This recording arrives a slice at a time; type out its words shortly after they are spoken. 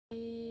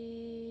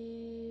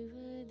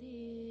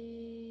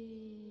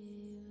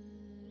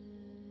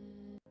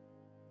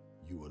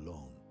you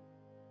alone,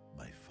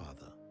 my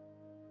Father.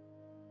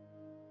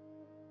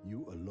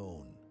 You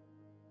alone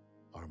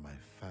are my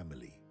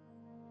family.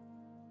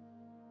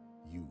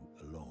 You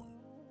alone,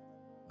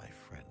 my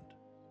friend.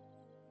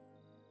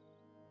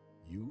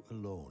 You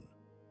alone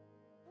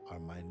are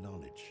my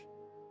knowledge.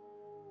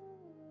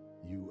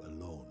 You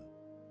alone,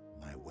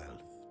 my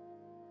wealth.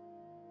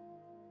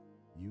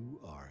 You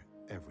are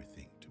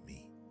everything to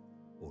me,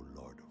 O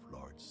Lord of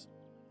Lords.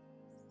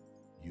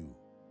 You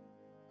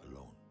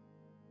alone.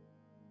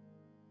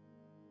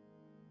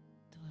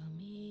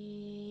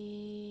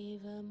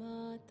 Twameva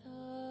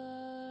Mata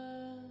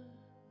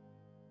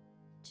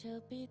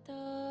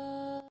Pita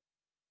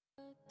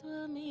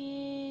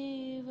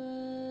Twameva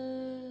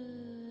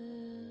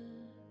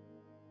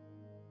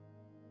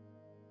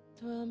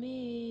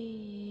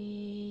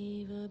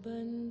Twameva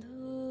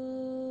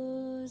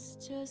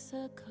Bandhuscha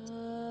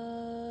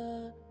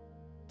Sakha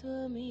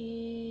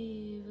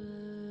Twameva.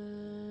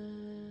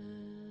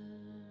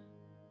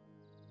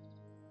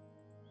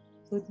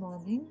 Good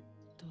morning.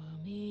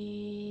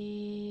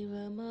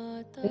 Twameva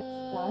Mata. Let's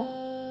start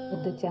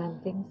with the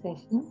chanting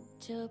session.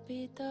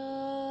 Pita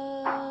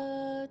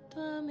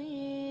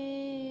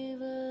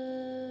Twameva.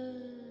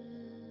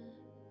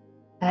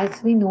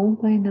 As we know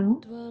by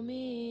now,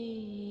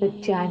 the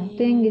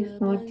chanting is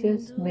not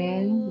just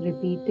mere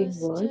repeating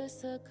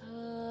words,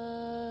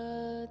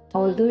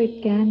 although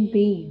it can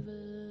be,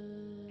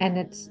 and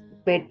it's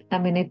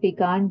if we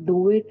can't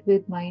do it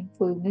with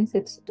mindfulness,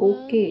 it's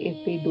okay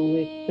if we do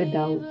it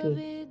without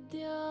it.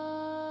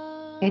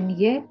 And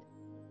yet,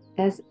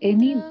 as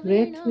any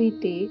breath we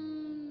take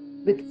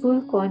with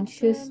full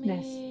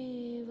consciousness,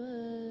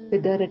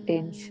 with our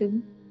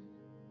attention,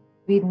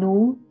 we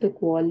know the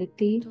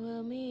quality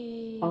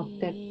of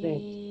that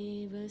breath.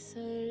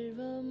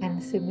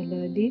 And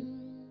similarly,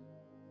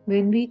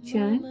 when we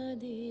chant,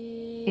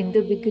 in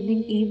the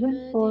beginning,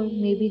 even for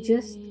maybe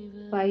just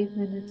 5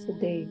 minutes a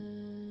day,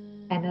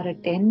 and our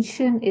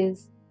attention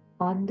is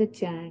on the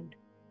chant,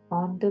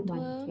 on the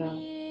mantra,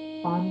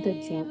 on the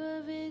japa,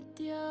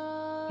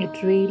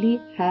 it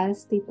really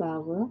has the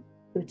power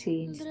to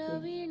change things.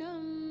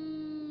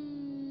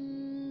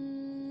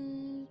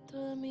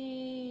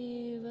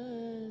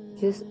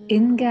 Just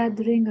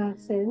in-gathering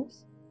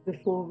ourselves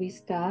before we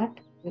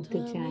start with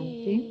the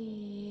chanting,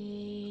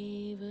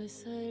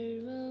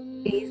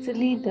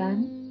 easily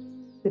done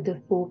with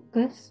the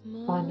focus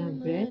on our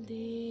breath,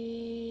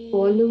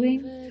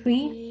 following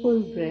 3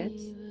 full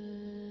breaths,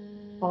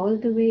 all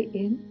the way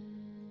in,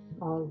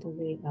 all the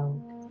way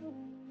out.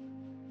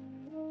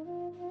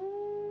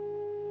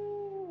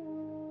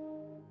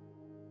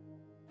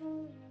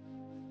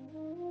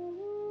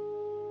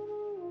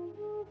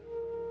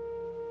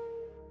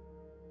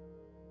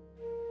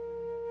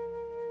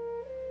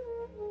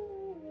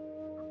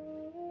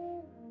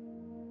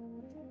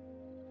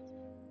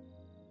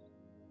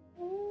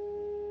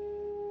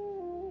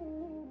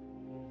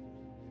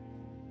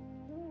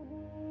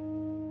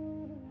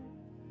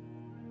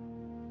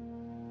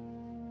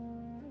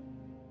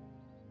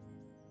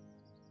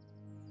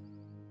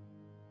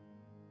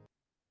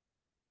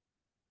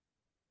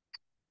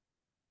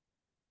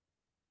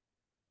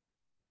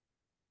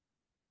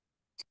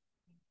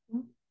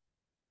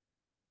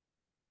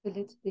 So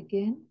let's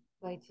begin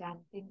by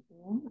chanting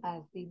Om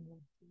as we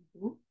mostly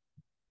do,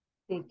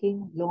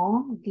 taking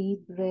long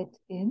deep breath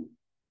in,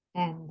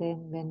 and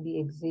then when we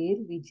exhale,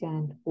 we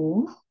chant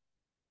Om.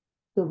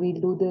 So we'll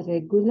do the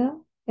regular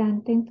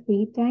chanting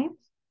 3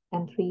 times,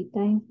 and 3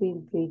 times we'll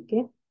break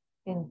it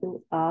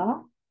into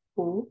A,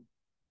 O,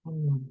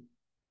 and Nam.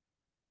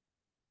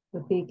 So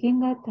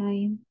taking our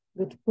time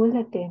with full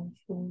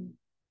attention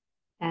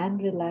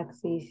and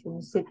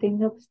relaxation,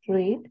 sitting up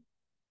straight,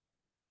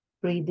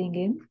 breathing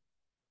in.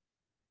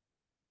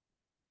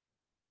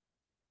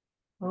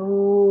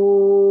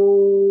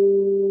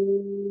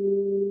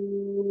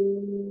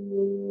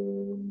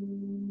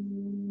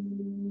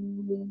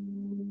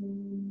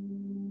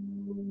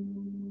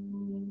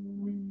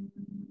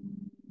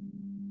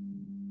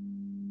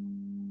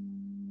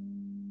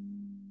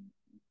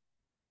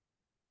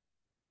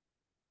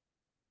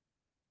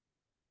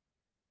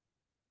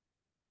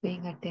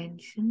 Paying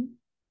attention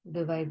to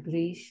the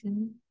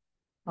vibration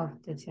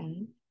of the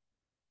chant.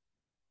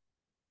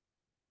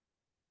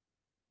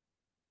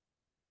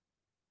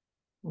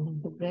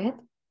 And the breath.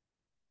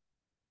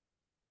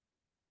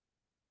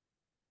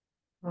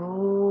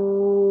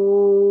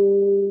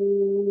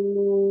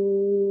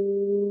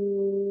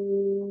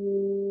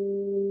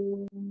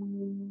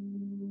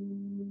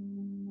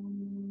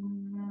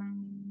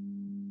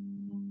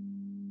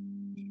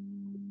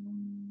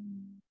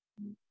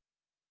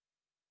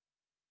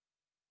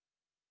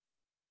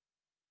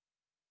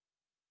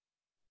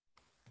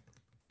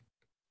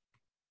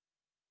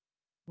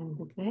 And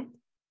the breath.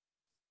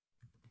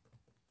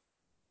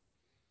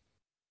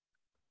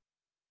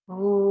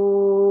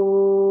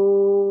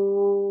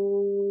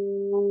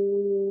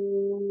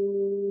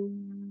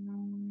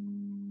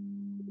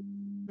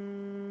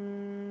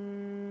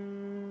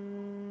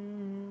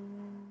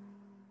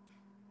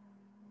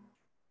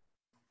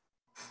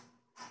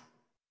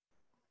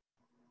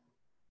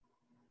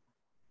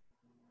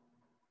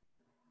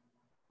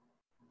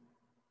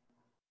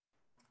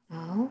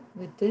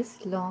 with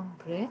this long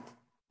breath,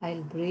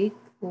 I'll break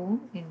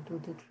Om into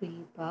the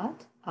three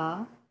parts,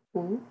 A,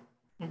 U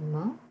and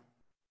Ma.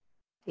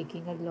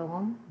 Taking a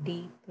long,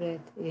 deep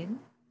breath in.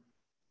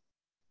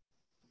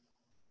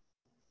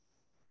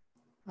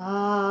 A,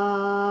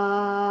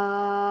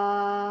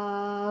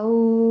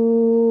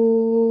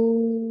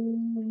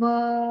 U,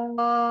 Ma.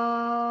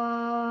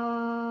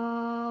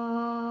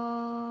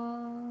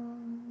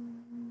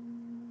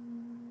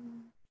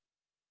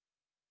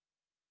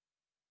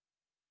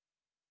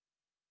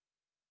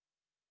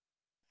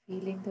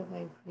 Feeling the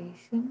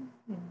vibration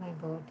in my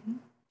body.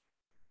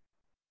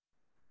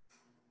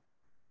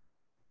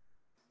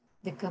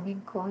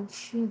 Becoming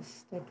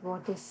conscious that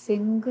what a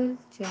single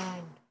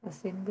chant, a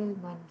single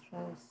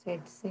mantra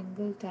said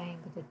single time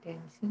with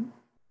attention,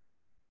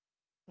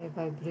 by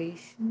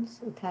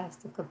vibrations, it has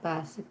the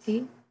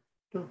capacity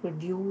to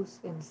produce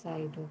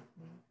inside of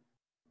me.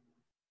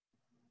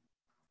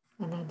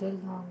 Another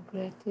long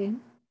breath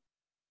in.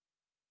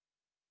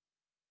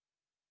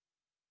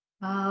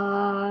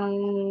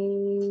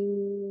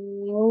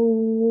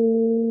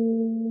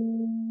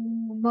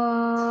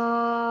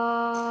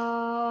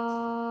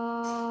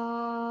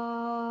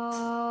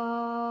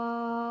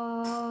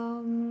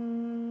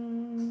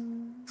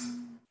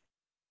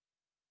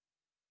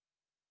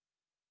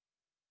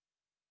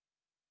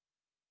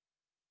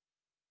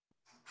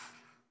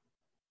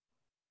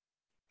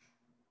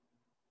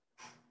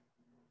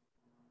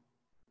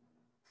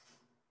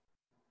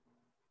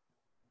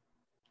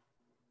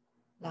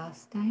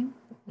 Last time,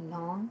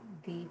 long,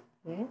 deep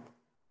breath.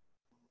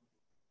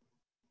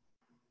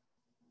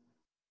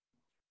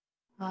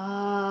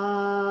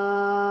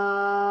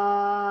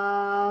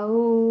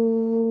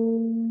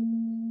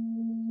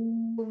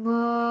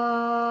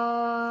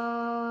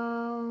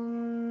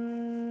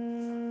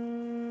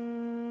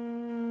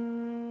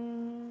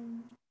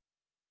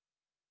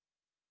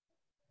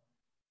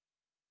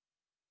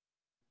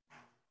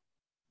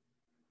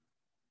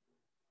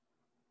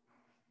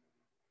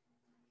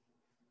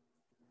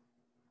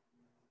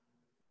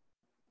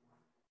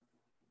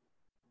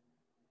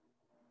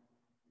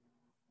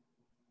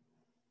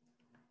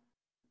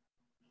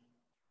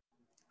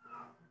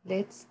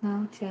 Let's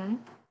now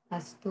chant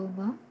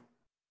Astoma,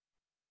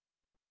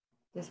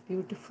 this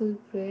beautiful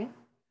prayer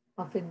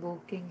of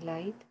invoking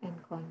light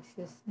and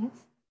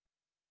consciousness.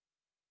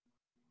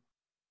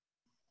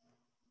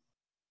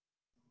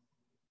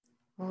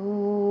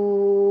 Om.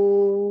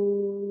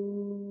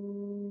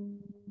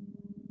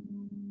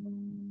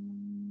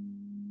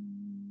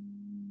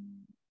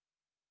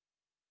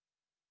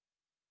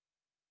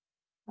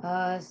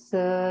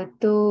 Asatoma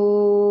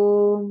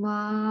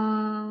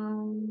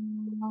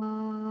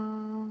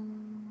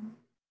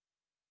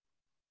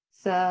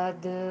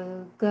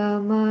Sadgamaya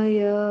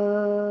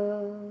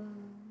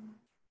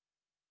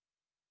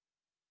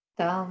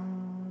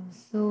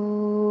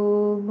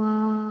Tamsoma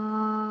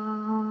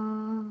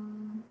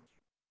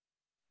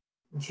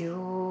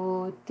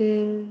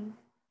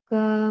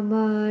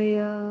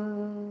Jyotirgamaya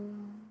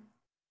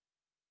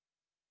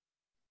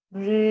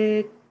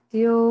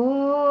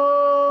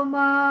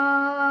Mrityoma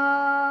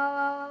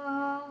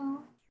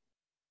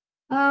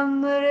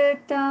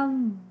Amritam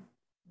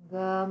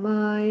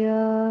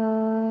Gamaya.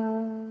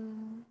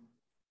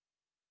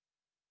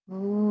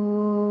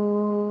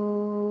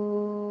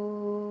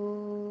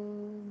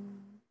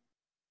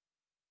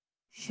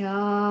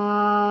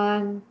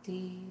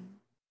 Shanti,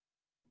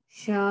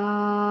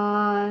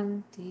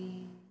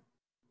 Shanti,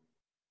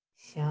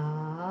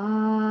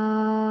 Shanti.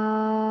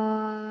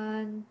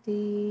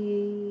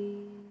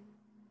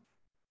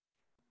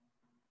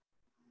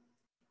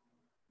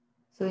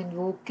 So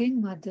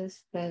invoking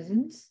Mother's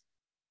presence,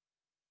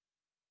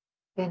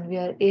 when we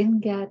are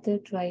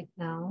gathered right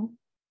now,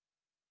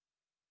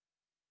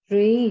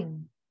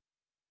 praying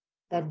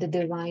that the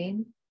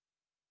divine,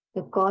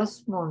 the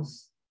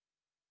cosmos,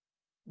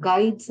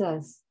 guides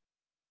us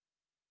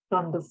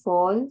from the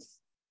false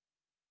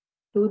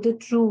to the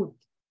truth,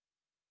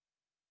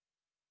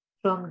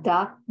 from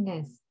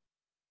darkness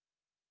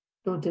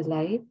to the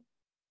light,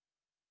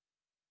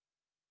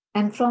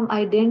 and from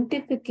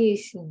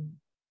identification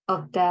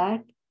of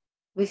that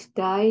which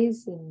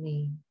dies in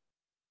me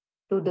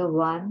to the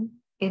one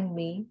in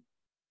me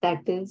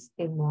that is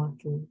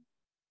immortal.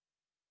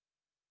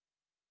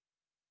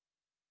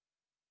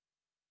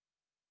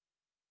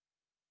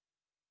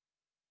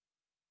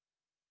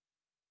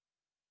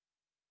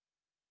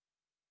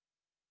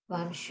 So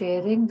I'm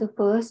sharing the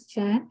first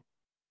chant,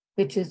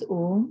 which is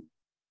Om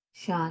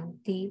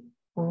Shanti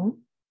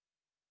Om.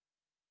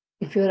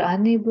 If you're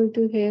unable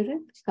to hear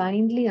it,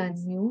 kindly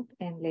unmute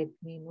and let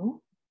me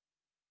know.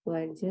 So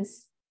I'll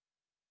just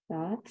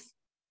start.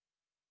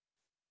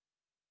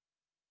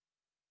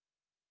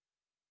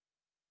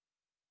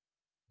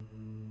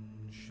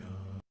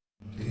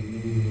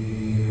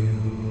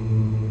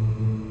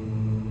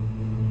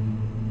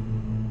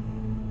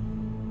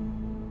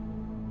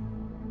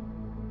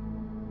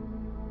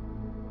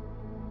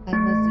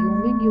 I'm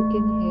assuming you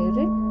can hear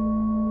it.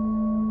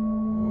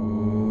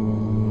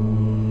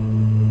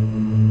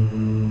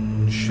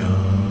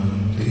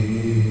 Shanti.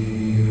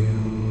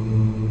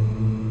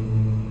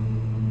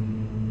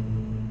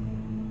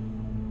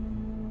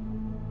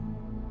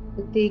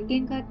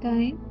 taking our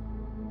time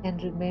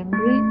and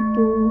remembering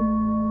to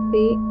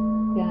say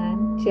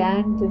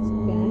chant this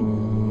chant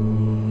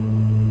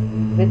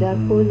with our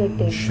full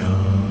attention.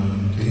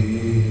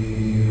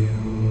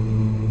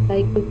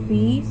 Like the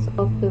peace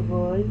of the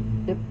world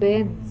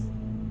depends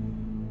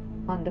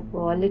on the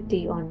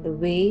quality, on the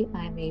way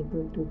I'm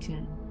able to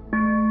chant.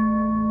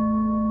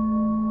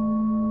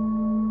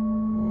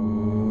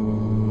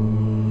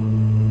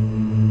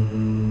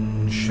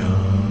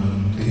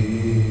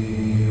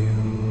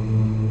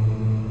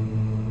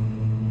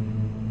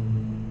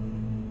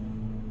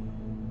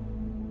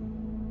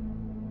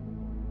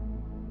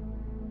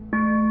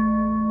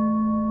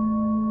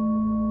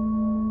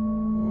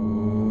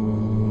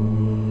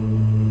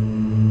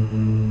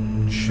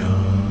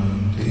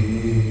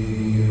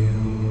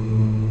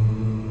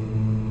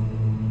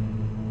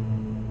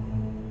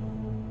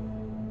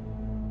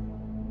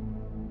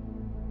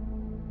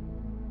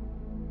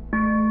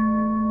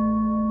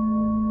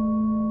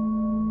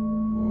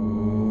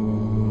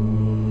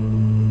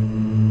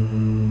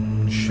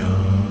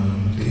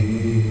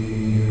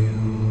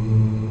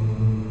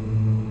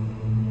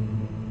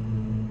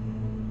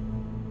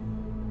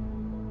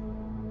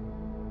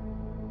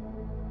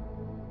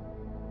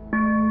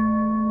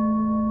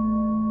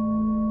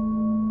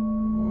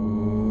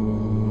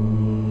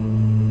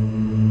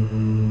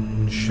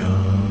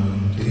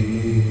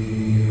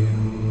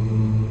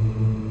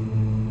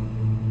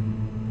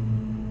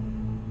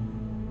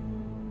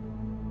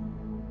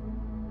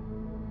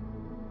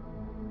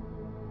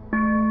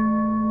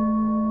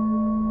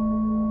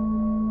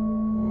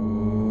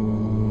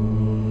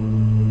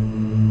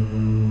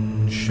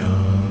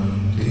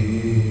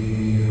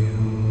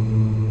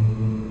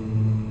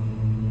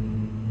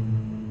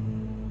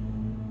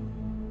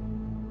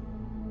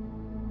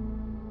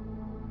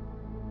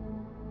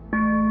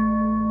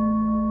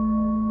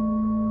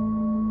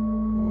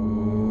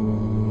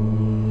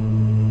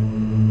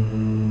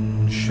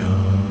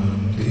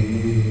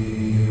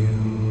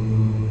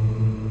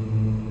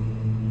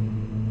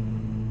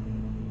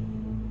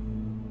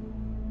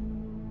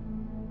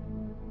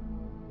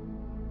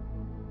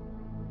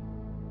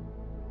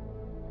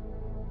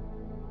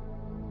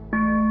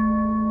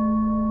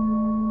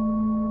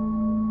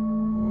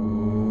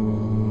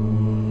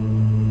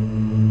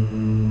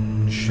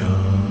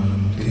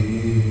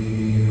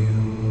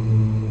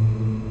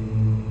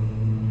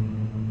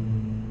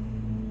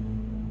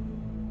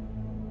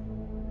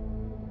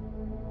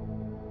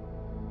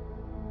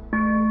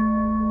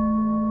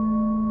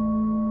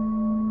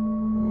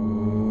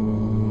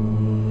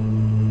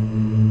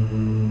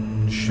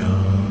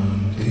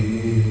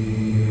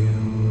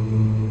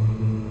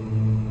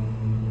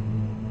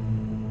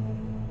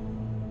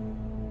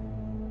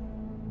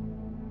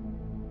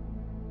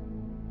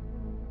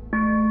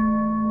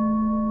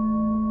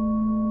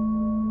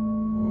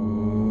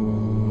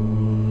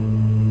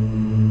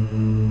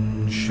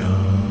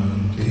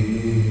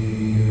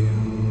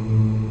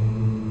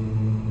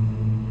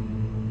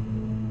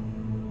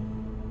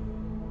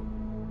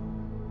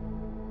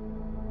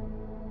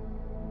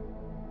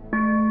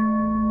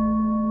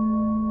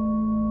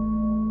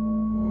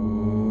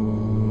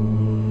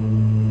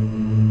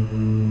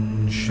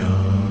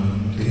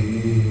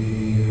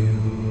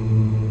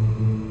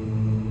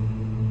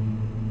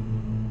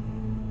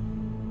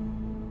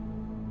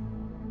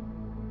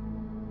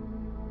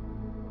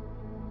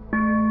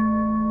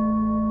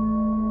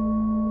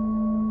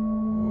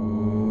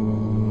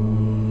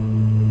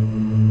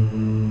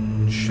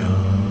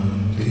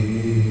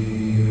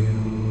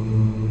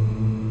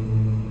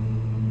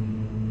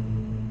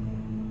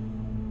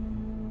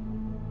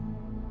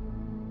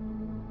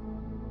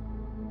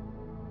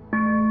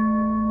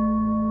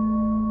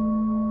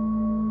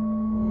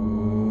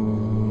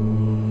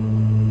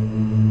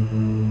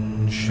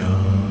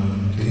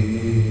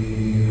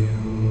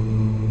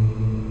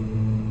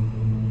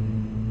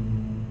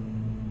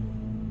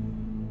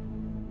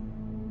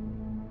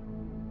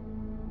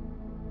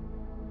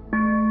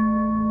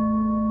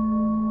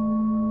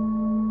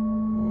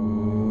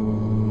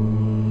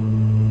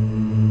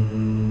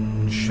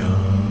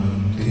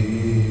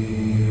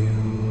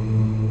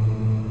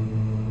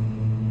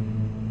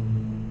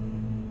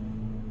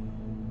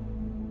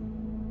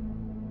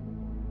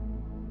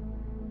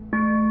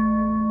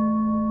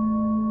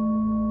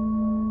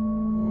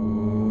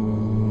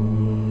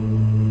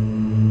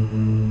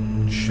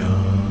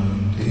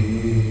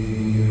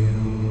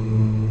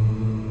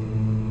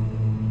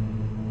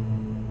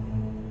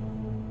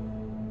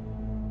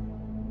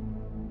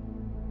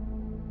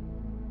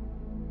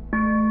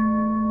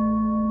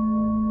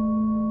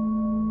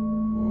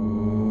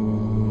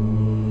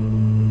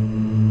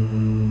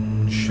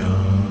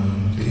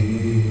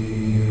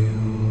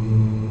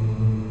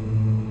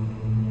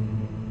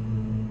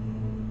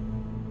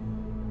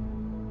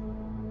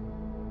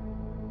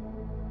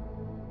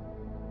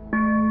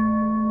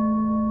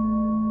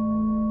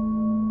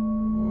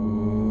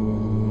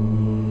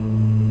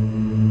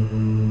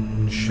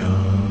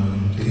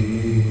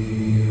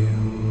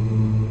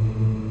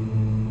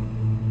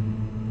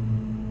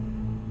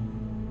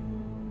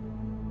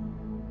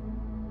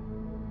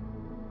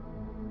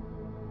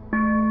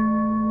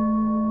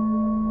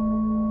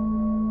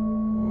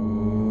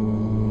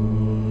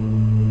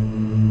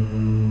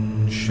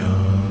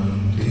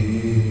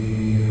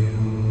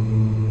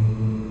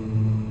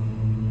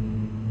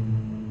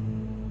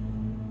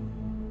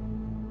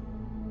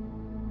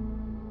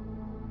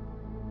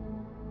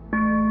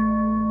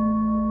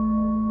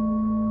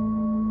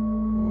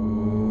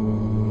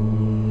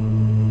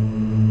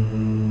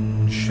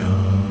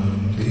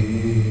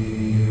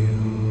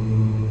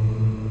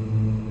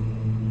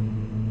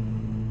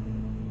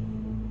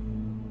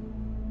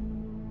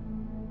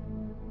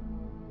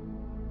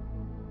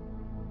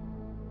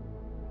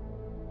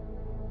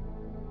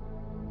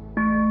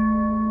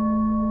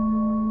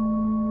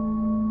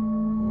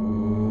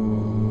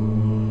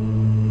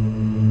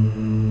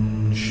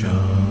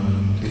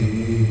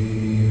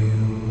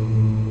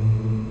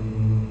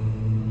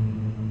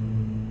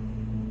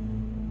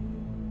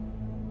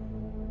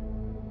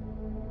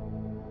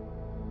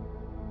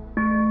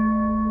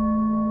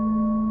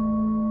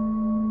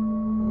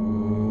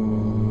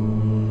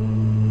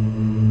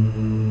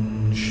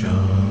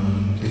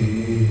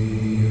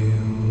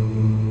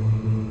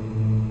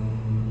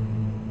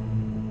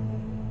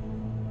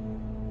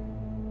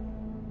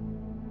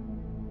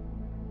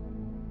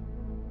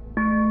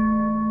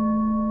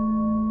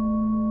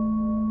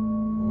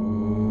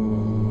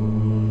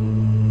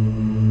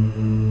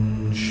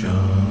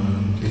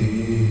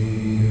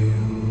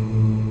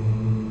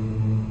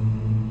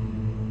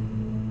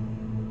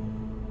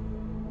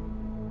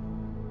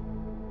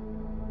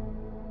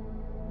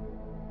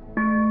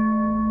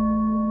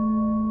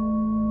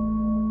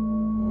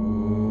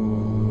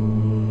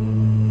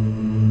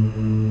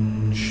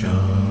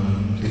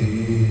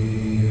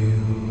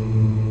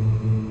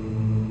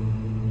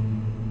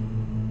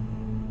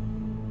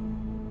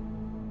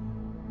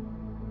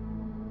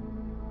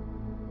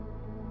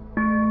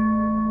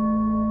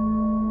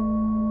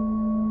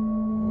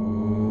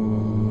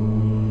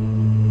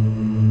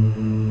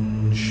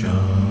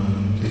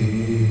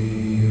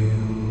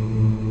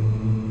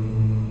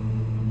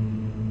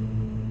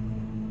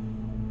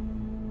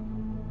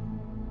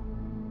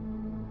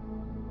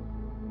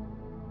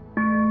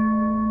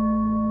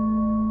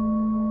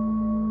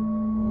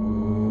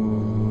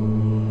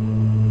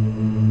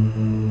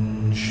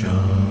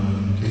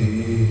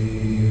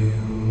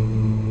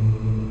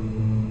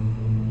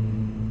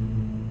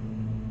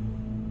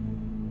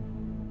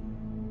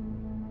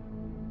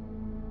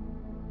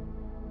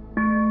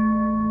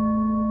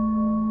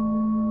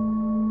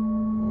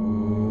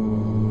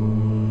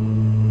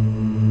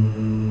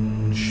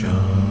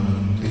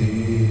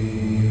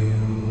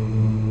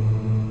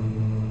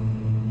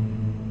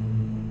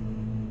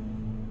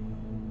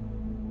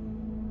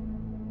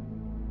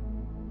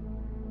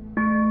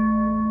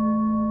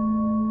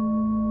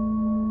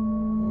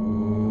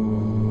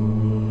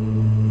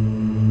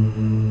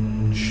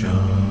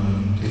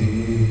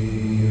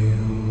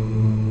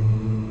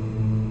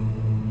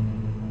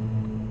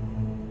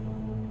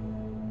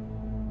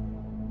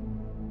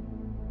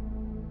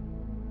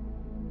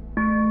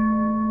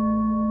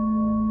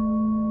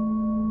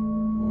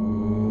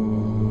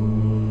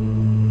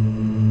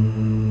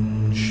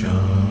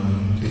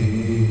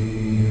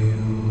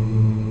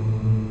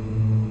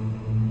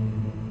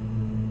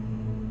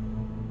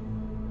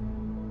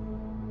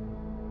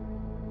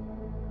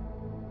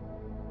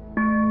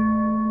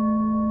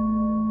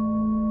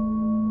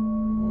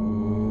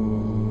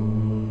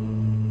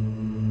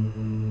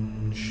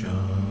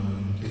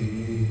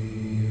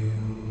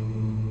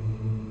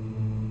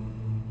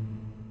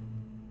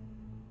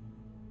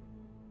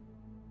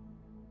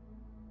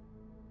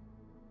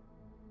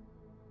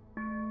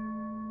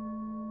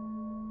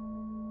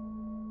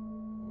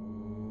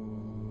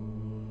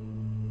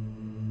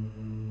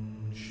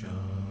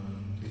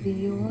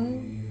 We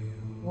all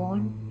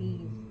want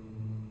peace,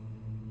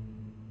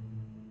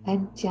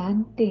 and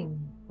chanting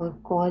or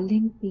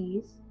calling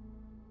peace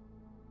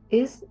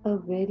is a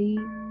very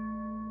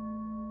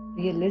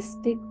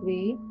realistic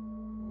way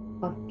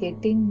of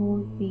getting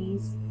more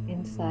peace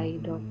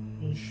inside of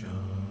me.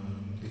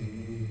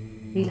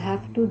 We'll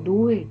have to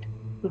do it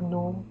to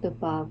know the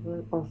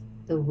power of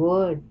the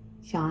word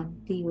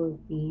Shanti or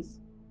peace.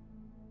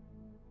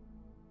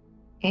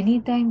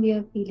 Anytime we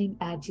are feeling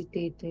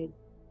agitated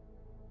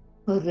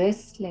or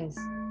restless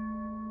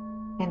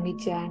and we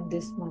chant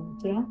this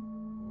mantra,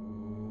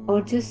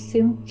 or just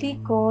simply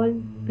call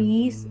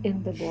peace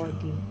in the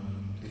body,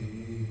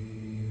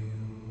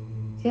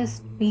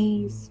 just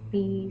peace,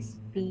 peace,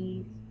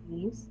 peace,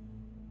 peace,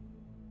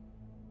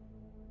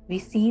 we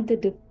see the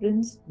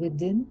difference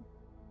within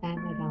and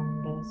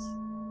around us.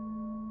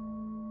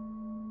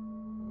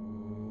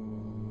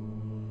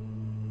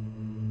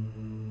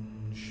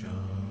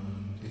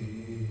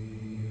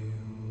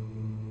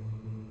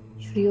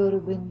 Sri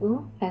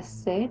Aurobindo has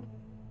said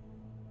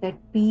that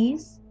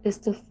peace is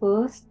the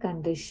first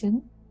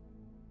condition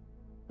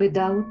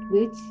without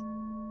which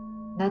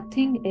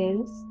nothing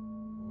else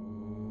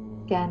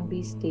can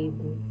be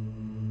stable.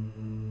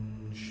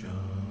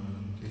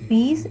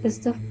 Peace is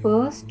the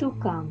first to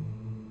come.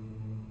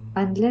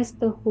 Unless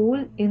the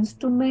whole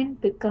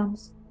instrument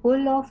becomes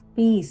full of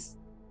peace,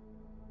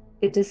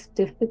 it is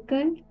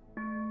difficult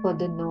for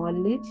the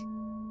knowledge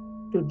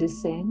to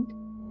descend.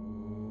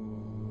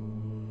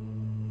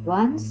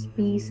 Once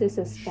peace is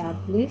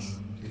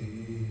established,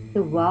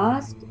 the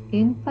vast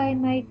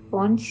infinite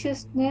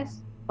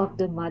consciousness of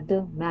the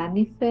mother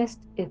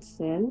manifests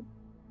itself.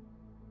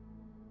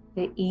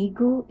 The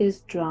ego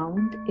is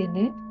drowned in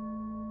it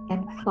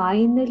and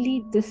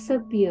finally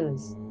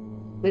disappears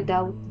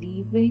without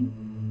leaving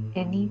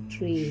any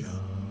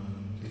trace.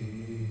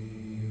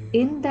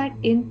 In that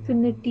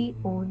infinity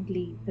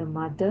only the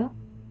mother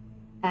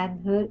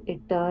and her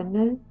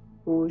eternal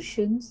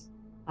portions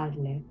are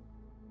left.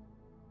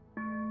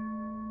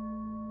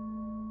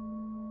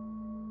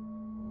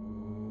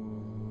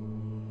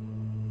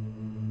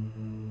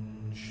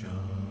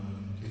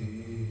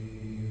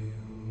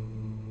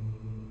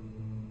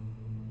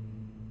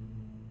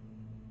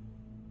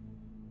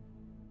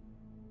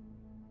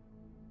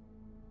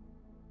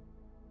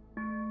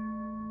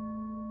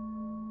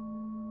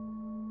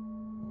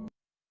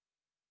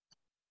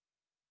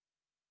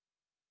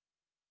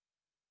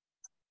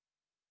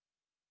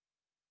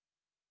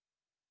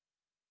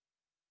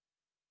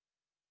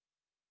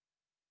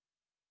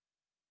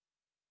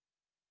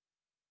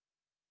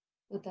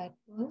 So that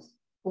was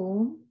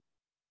Om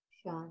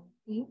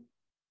Shanti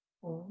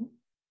Om.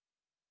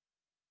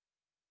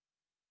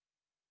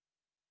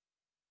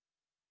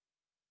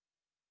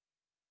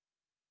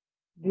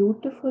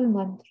 Beautiful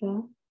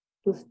mantra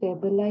to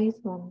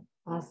stabilize on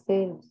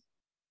ourselves.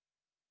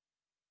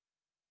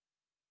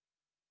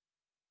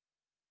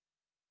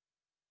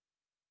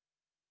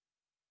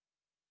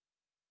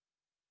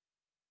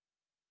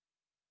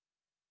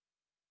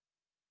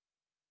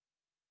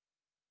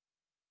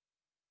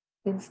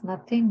 Since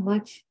nothing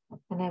much,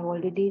 and I've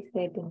already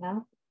said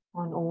enough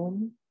on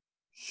Om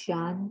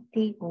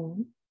Shanti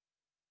Om,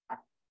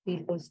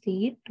 we'll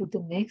proceed to the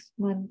next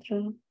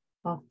mantra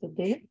of the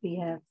day. We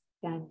have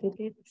chanted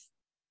it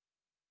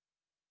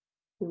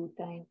 2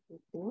 times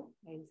before.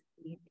 I'll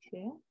screen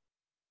share.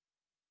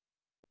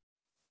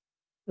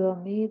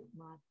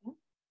 Twameva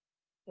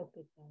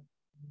Pita.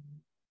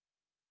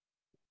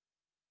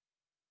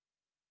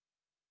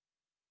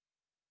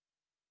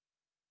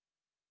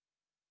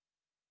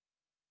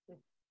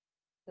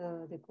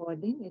 The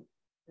recording,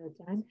 the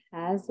chant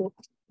has it,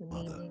 the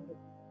Mother, meaning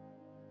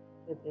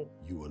with it.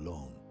 You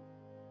alone,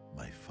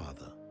 my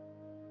Father.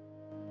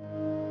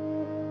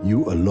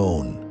 You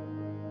alone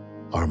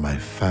are my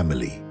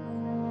family.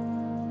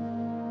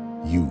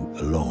 You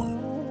alone,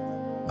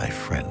 my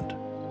friend.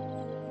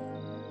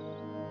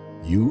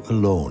 You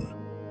alone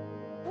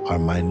are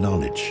my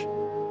knowledge.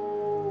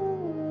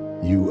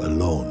 You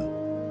alone,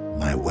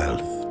 my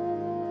wealth.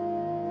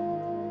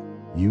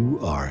 You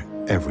are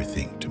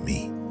everything to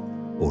me,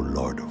 O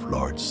Lord of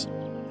Lords.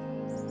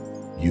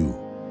 You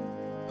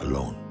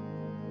alone.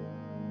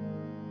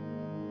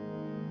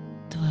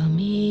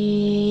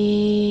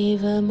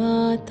 Twameva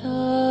Mata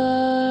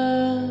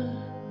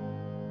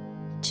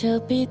Cha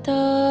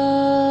Pita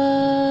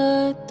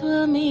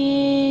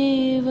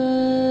Twameva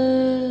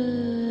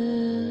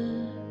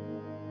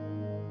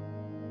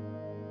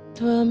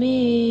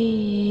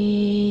Twameva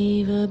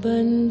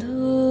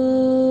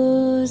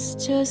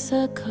Bandhuscha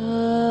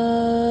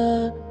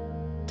Sakha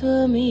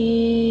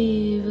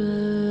Twameva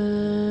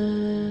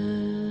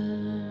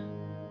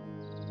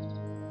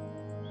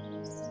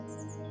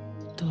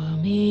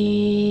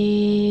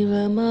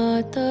Twameva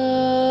Mata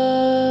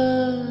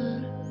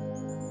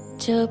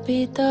Cha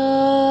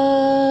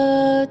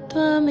Pita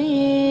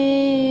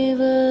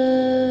Twameva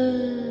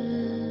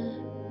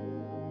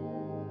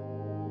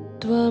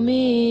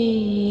Twameva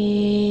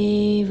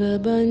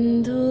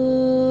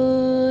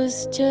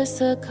Bandhuscha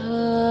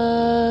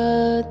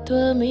Sakha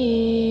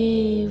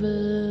Twameva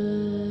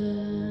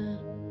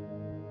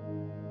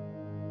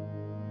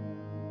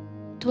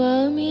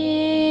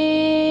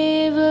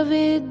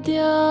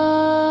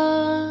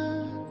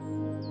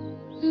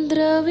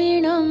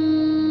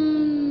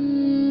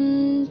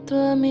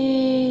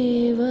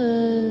Twameva,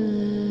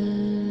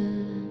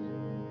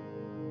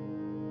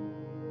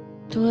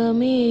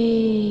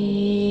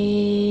 Twameva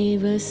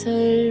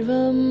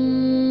sarvam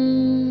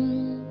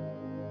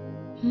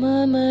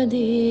mama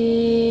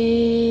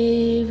deva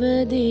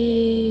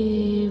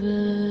deva.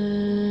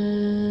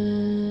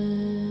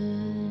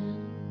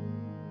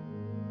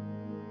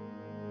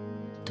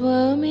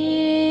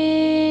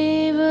 Twameva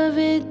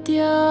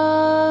vidya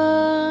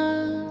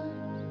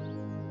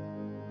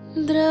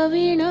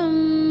dravinam,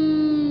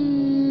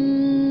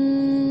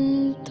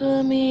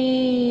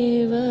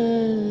 Twameva,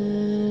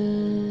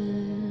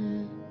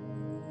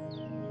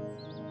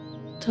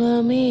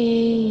 Twameva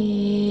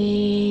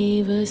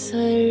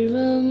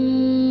sarvam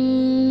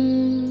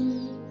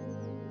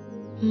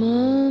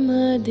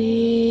mama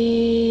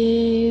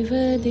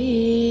deva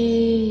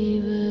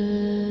deva.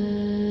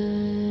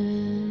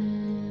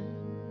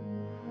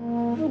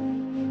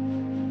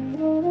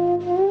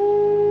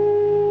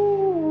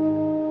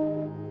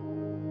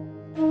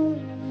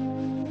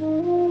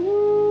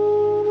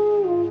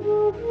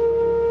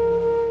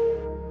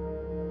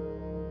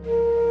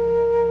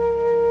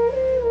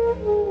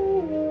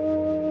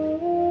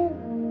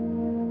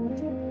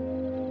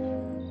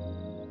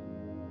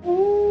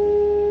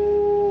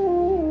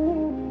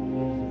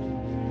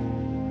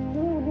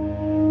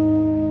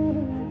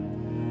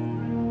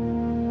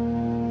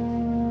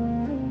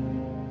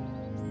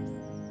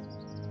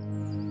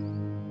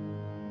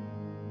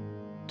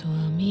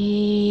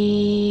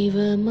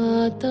 Twameva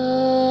mata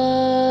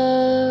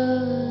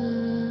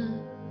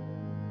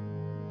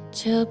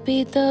cha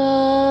Pita,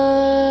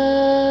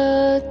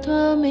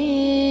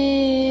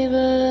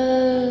 Twameva,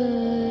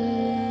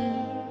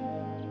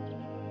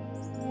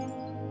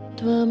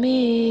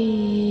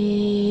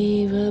 Twameva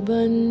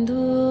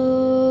bandhuscha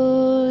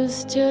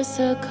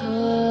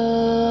sakha,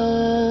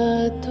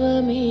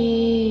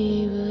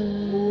 Twameva,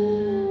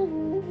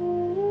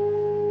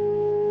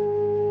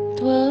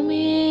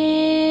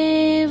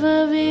 Twameva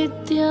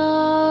vidya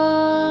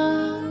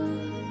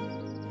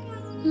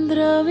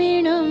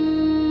dravinam,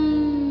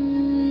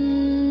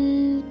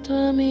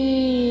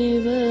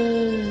 Twameva,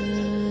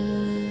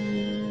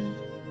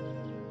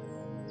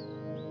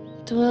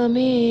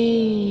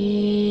 Twameva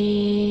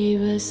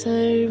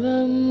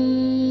sarvam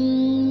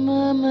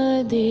mama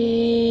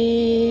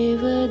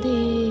deva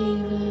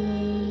deva.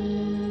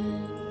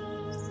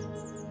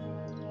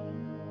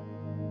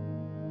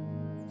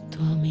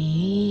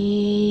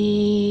 Twameva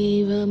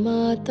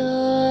mata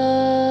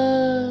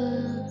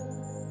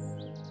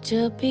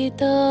cha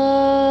Pita,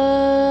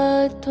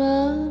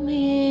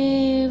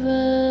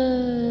 Twameva,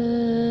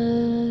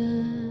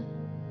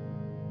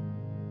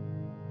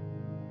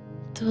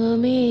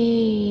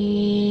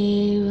 Twameva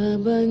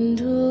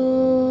bandhuscha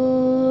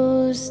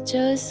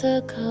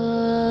sakha,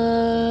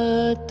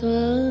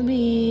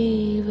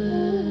 Twameva,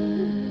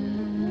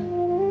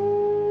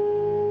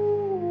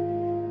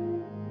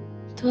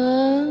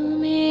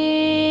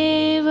 Twameva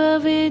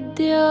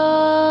vidya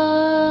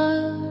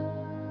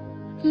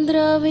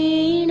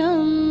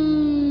dravinam,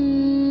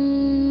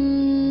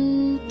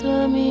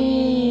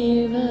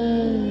 Twameva,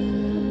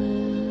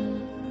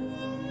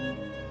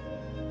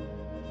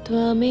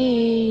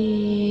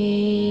 Twameva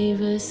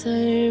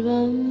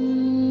sarvam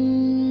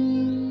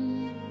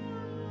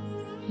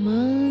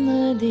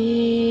mama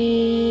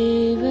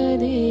deva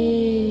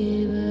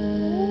deva.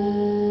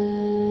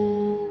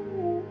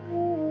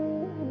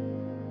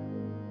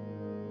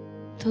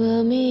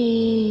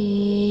 Twameva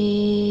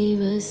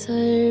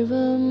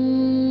sarvam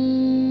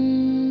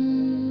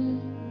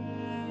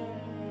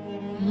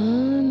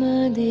mama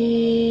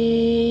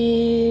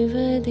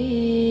deva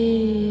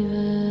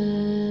deva.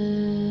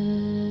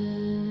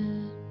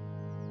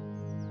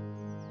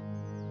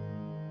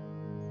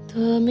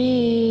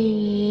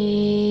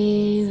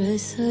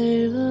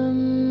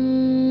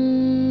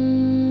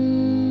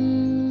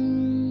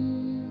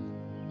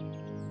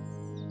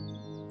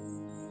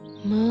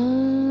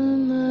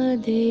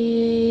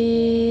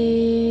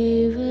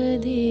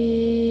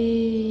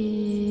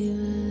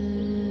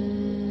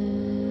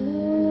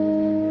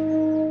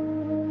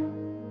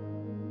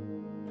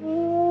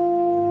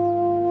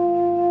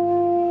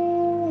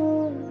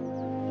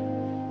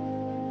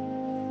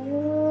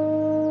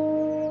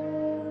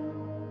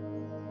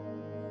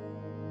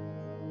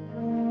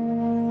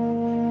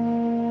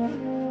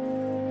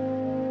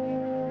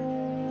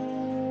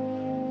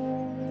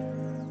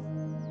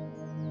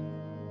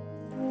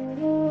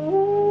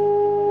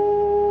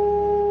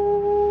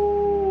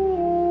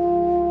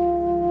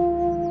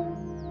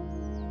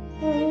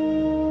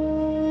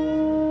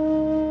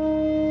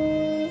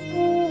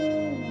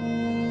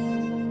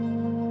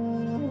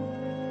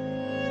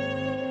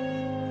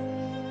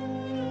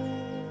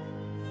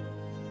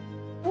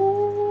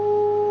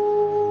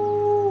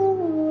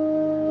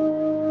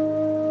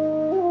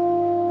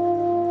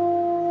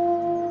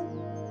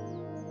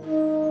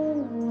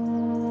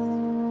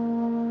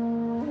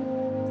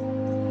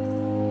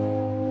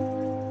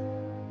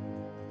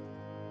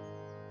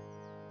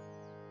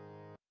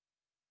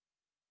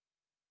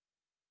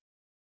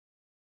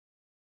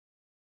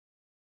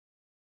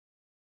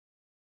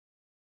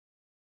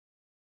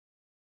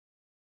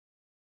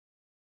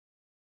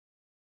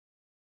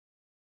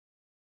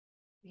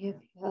 We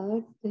have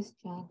heard this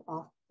chant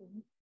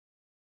often,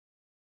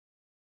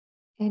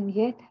 and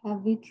yet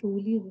have we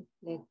truly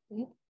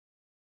reflected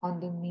on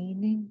the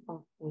meaning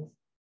of this?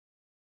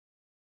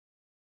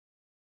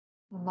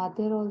 The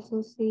mother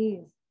also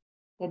says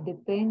that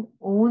depend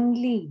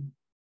only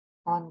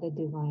on the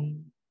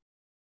divine.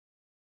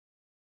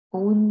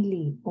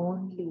 Only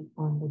on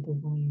the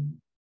divine.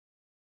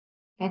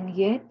 And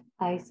yet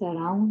I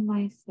surround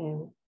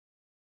myself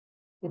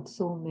with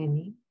so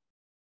many.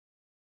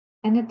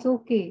 And it's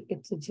okay,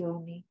 it's a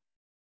journey.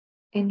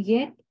 And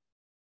yet,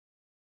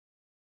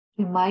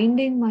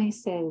 reminding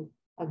myself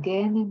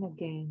again and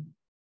again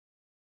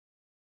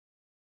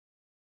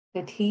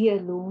that He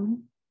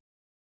alone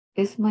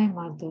is my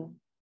mother,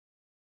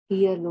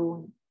 He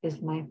alone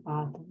is my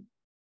father,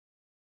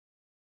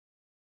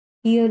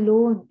 He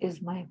alone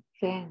is my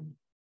friend,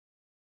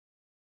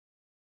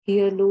 He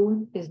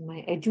alone is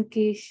my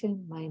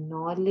education, my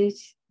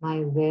knowledge, my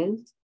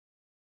wealth.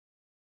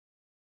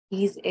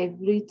 He is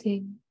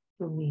everything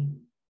to me.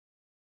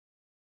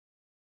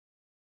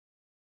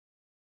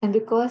 And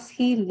because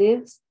He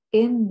lives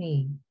in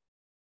me,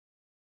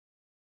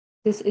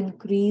 this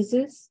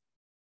increases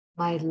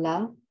my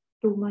love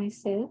to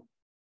myself,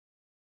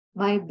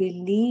 my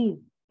belief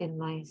in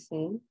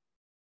myself,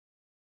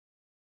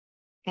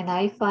 and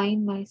I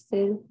find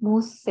myself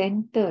more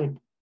centered,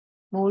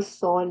 more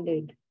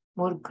solid,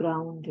 more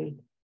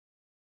grounded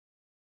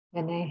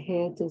when I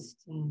hear this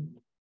chant.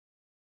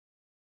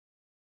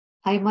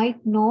 I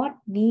might not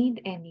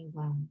need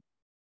anyone,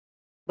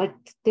 but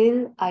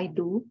still I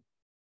do.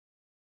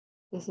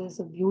 This is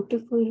a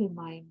beautiful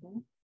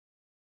reminder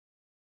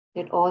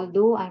that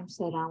although I'm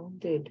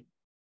surrounded,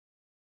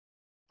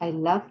 I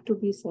love to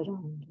be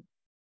surrounded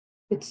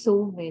with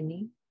so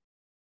many,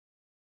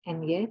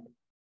 and yet,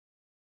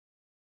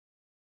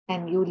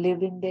 and you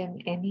live in them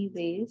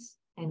anyways,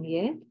 and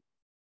yet,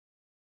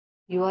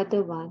 you are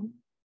the one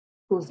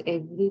who's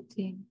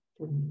everything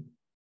to me.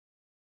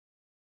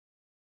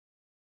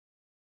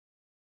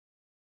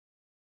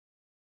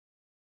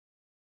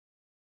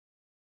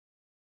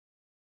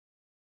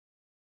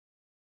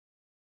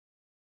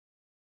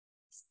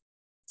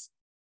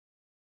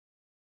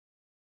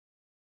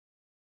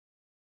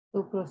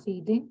 So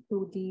proceeding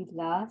to the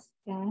last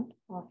chant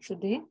of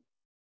today,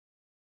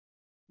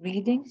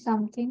 reading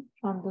something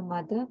from the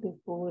mother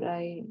before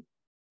I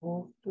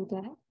move to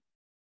that.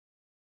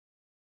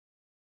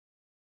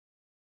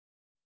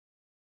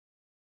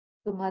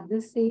 The mother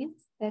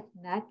says that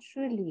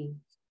naturally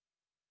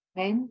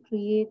men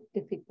create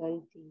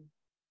difficulty.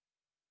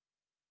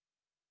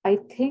 I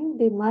think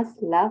they must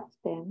love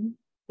them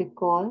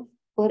because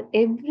for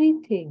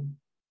everything,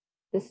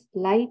 the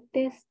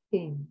slightest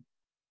thing,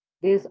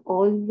 there's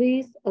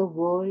always a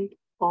world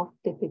of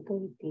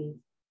difficulties.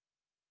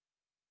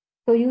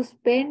 So you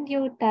spend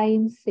your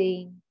time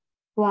saying,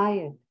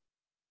 quiet,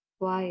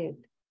 quiet,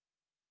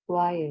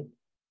 quiet,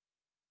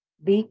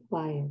 be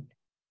quiet.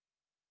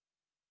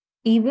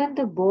 Even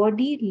the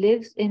body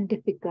lives in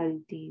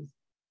difficulties.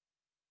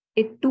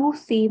 It too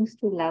seems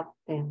to love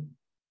them.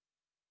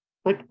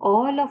 But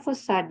all of a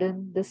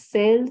sudden, the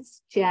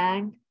cells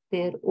chant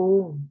their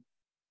own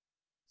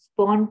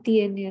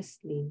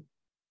spontaneously.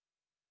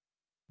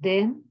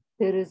 Then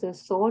there is a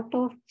sort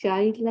of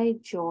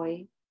childlike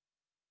joy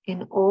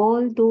in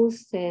all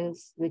those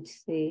cells which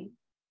say,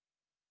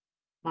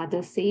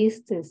 Mother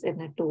says this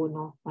in a tone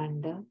of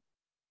wonder,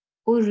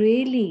 oh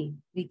really,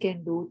 we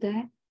can do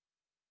that?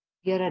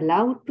 We are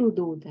allowed to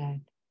do that.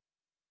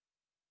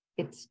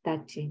 It's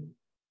touching.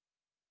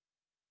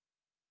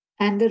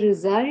 And the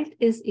result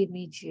is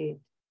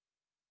immediate.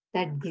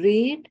 That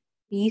great,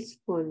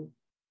 peaceful,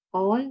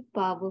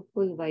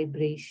 all-powerful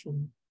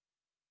vibration.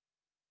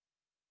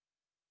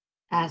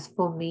 As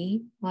for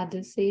me,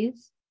 Mother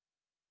says,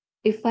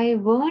 if I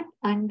weren't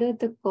under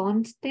the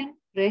constant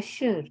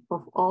pressure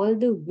of all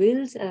the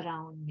wills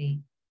around me,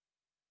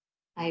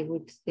 I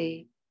would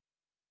say,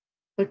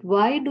 but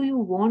why do you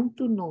want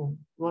to know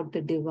what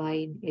the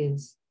divine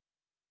is?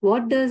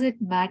 What does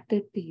it matter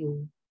to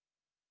you?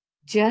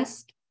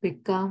 Just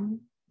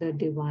become the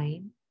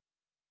divine.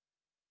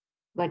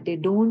 But they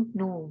don't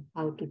know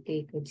how to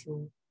take a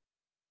joke.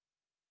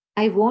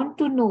 I want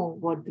to know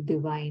what the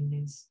divine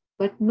is,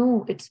 but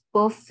no, it's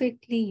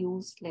perfectly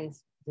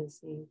useless, they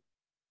say.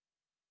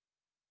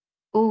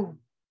 Oh,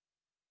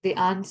 they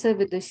answer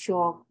with a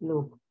shocked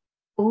look.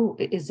 Oh,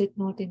 is it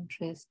not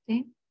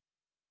interesting?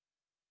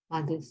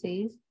 Mother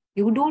says,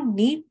 you don't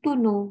need to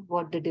know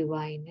what the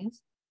divine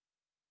is.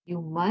 You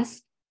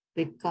must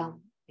become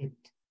it.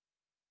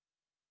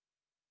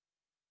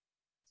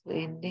 So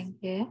ending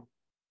here.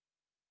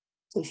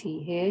 So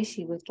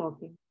she was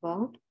talking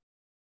about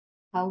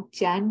how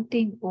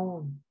chanting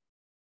Om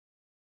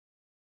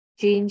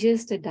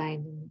changes the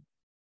dynamic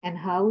and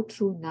how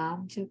through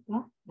Nam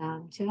Japa,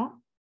 Nam Japa,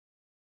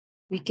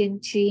 we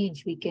can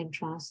change, we can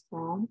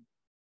transform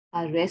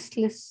our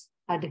restless,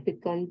 our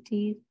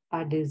difficulties,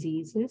 our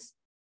diseases.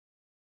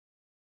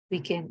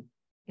 We can,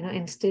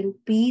 instill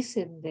peace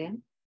in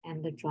them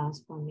and the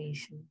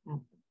transformation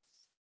happens.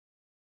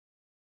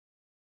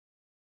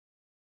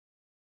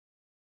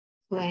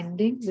 So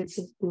ending with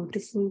this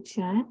beautiful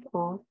chant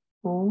of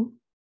Om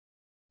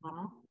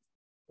Ma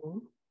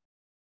Om.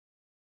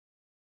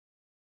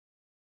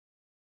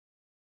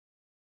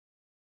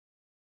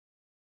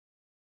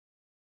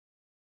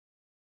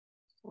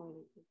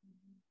 Sorry.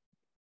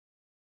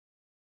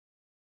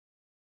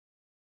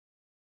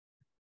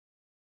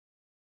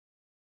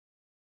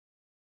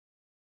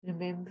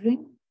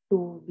 Remembering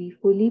to be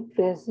fully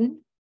present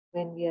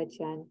when we are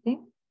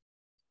chanting,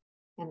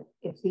 and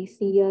if we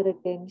see our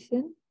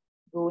attention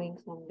going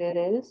somewhere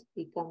else,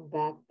 we come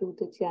back to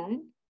the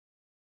chant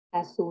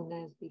as soon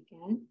as we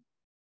can.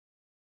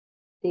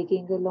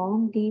 Taking a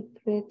long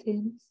deep breath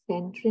in,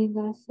 centering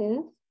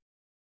ourselves,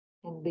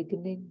 and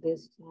beginning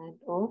this chant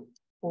of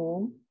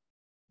Om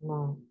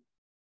Ma.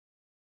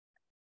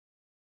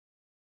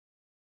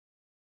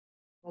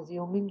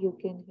 Assuming you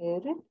can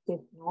hear it,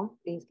 if not,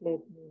 please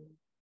let me know.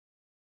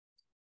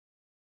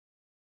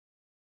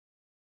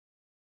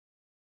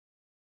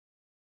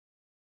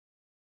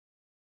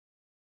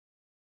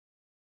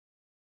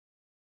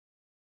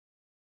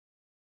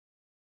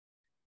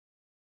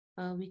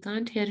 We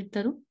can't hear it,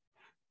 Taru.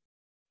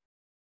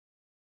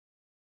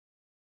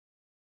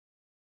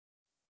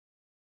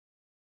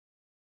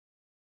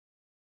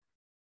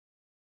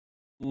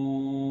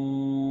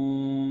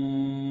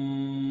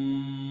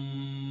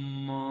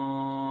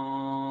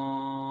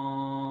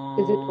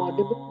 Is it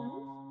audible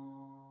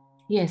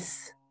now?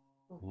 Yes.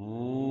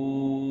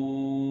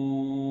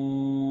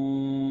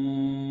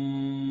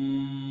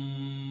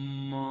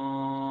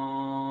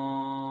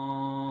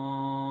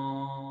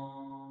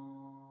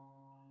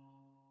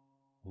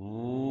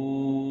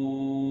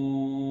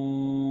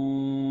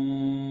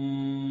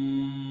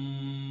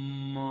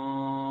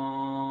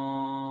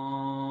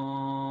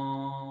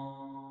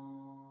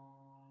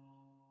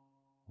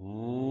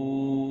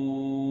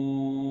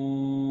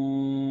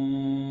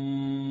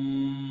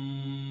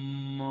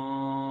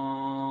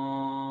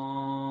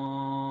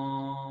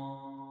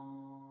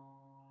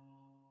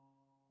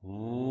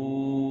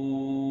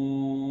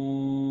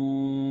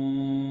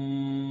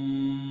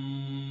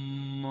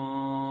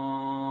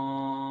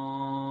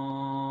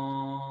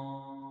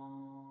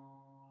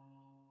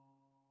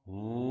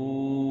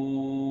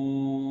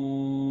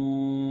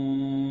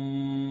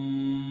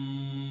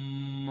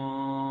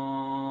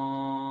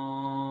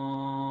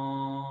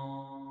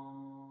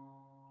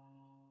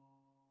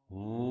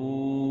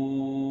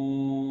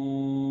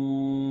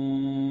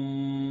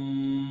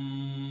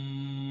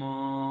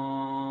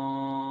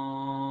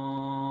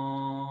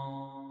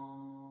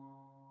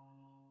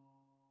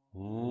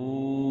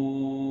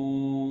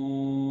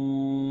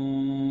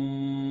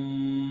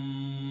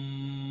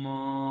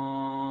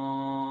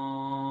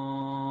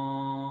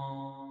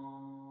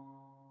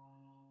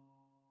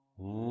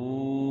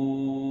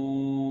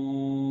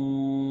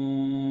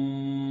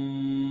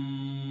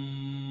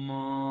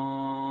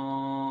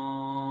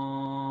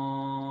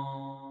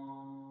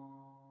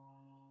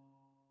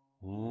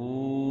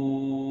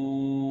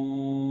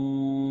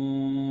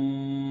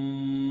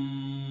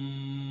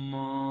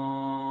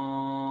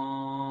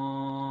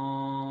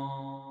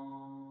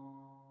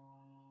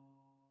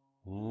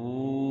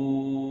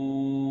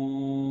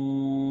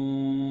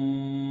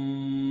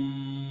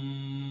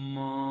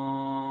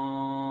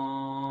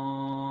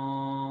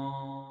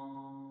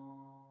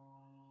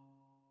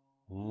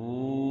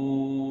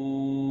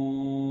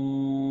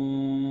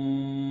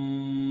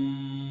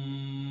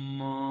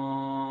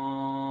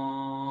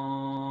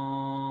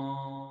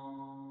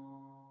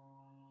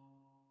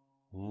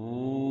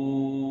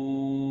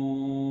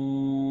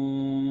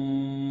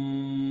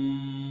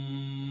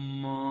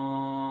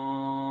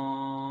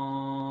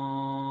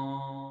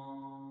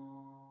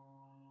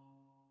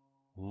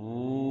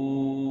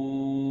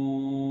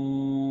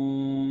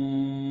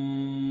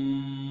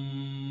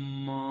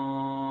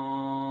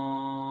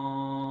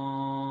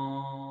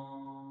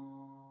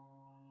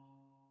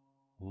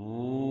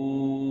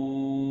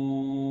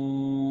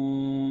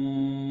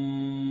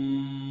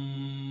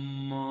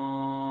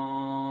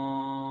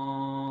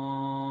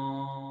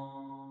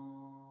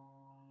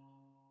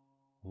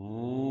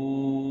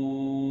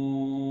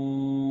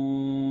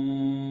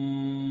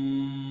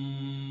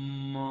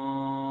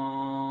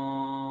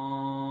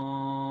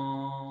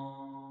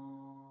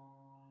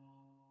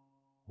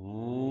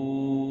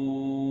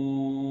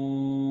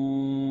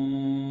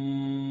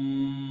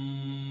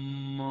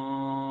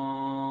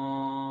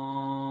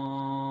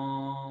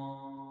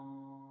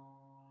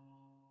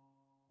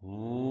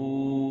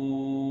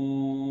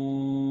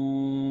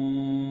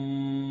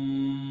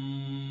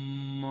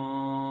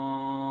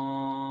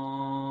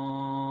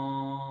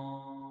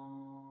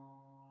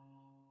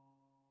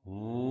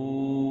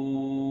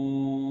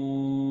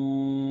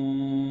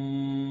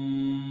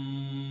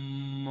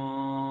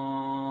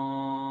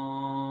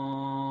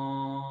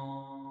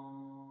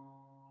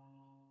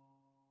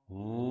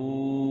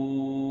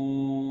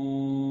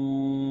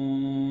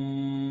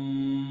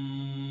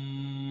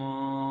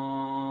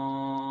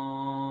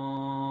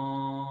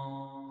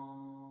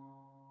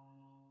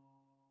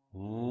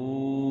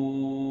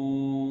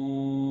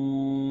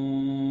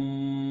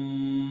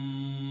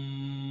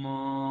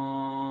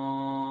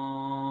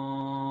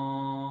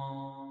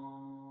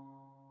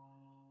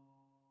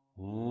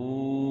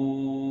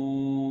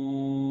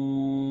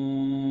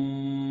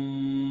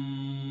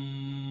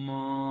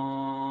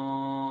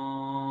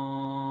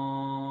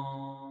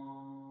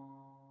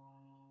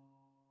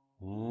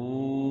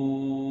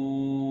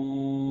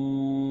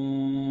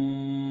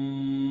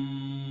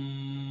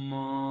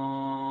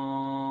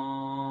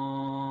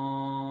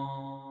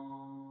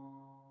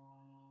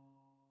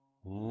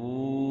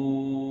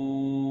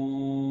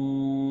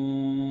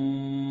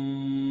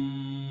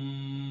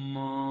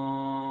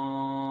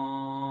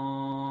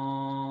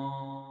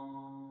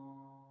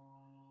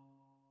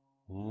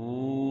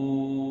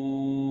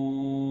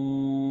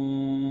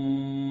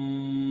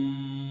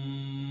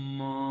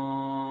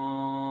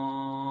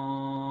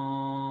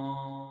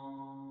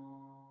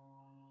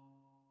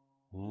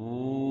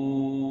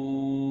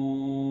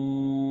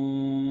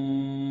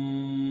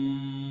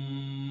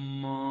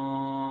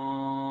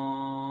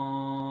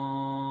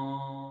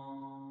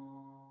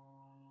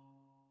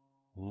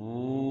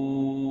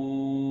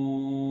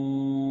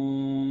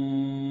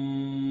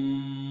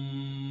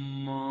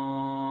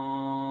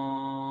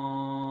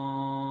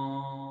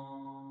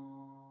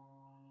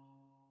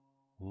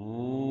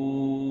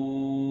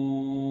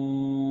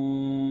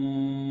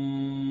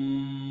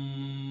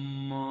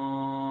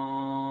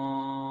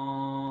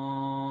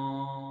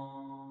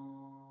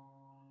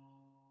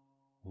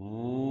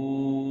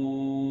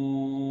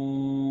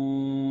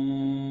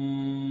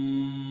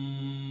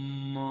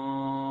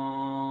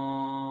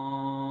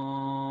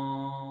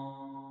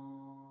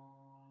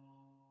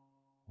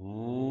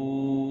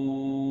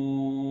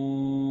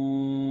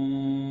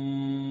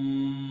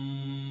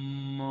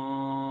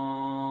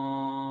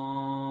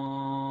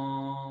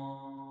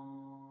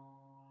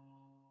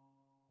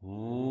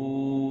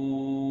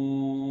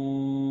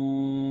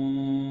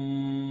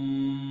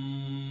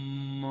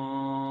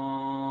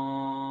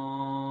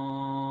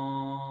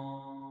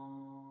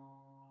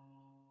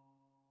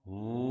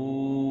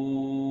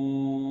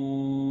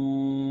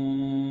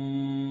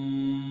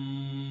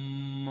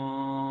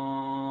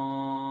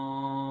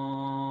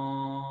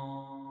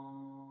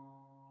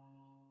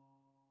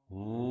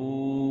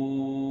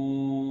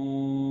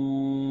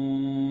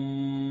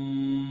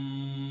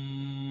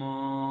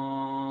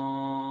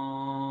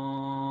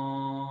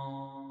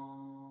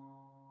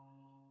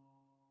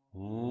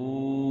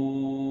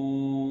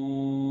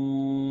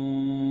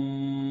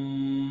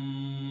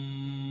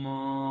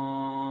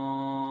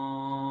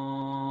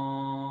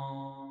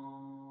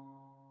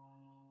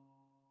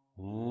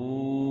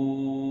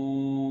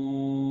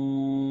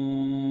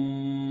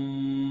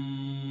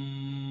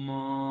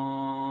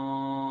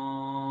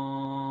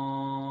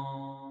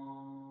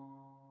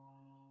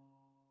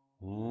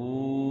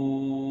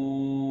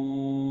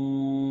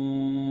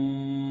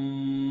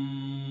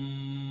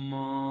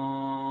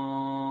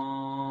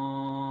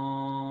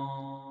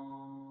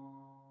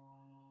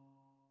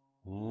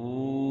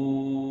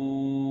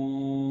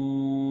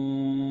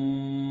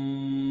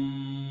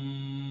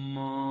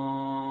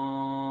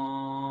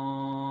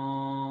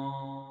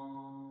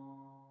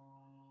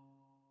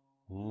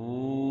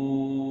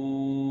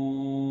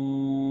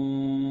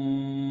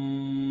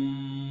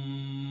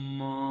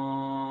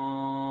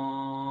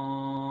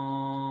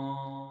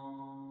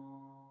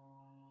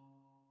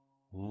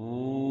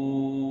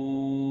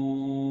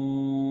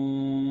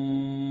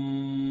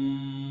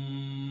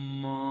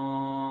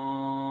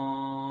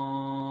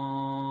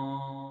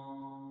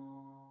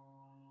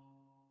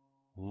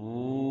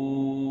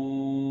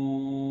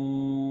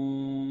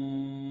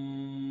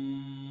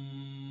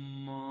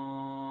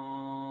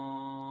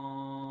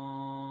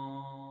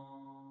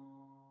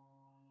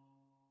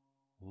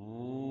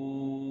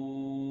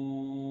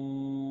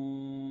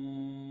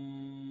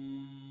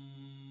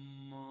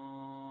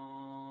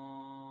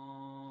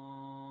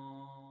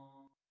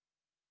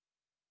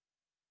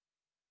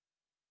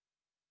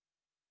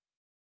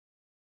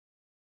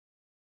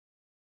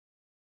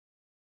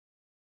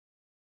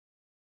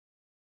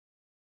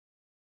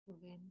 So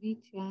when we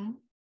chant,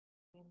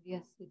 when we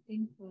are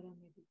sitting for a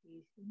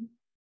meditation,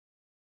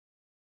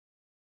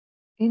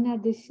 in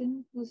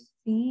addition to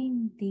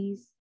seeing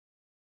these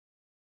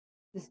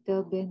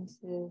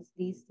disturbances,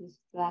 these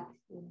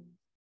distractions,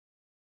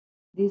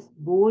 this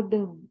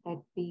boredom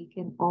that we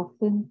can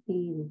often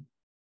feel,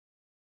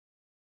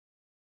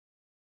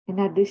 in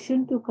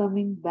addition to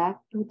coming back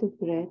to the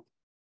breath,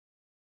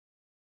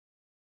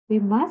 we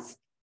must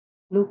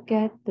look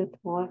at the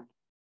thought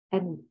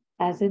and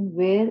as in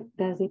where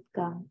does it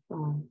come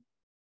from?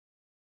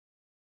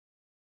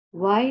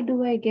 Why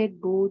do I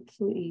get bored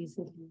so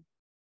easily?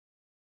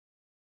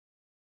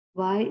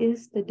 Why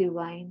is the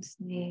divine's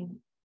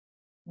name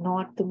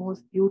not the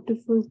most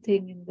beautiful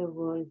thing in the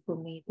world for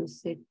me to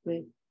sit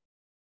with,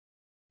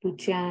 to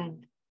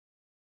chant,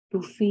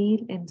 to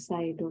feel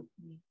inside of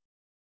me?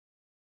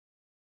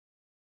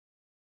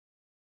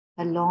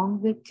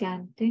 Along with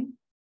chanting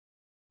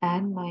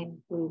and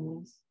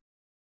mindfulness,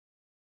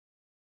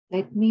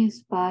 let me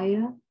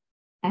aspire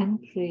and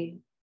pray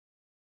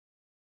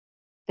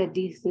that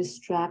these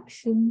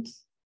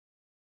distractions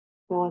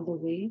fall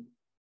away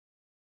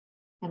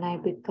and I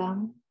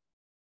become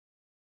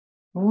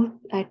more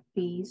at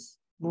peace,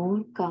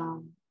 more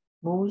calm,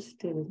 more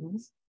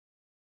stillness.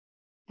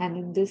 And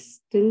in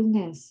this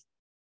stillness,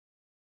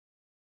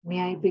 may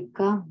I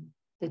become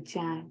the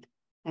chant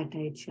that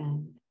I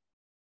chant.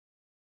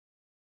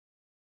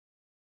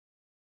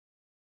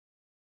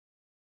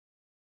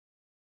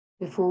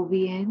 Before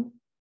we end,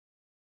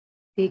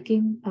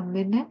 taking a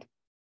minute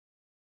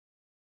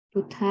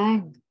to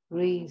thank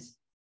grace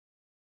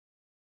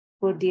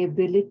for the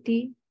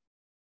ability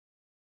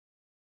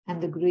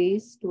and the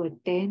grace to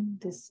attend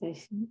this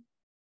session,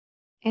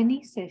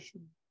 any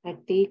session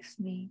that takes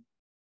me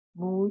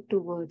more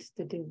towards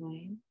the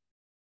divine,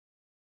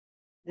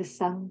 the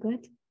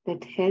Sangat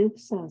that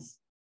helps us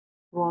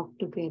walk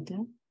together.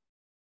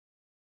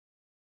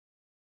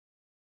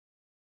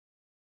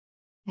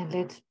 And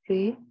let's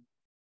pray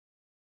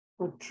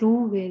for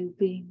true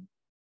well-being,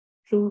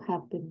 true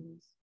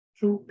happiness,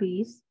 true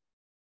peace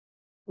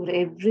for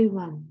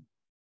everyone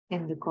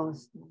in the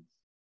cosmos.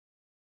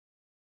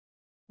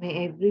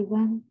 May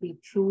everyone be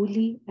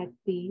truly at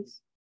peace,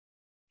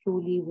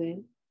 truly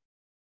well,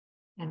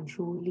 and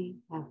truly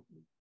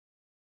happy.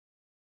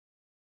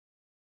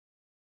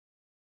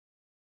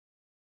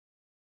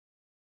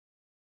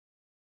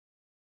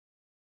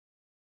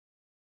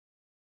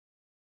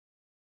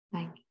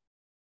 Thank you.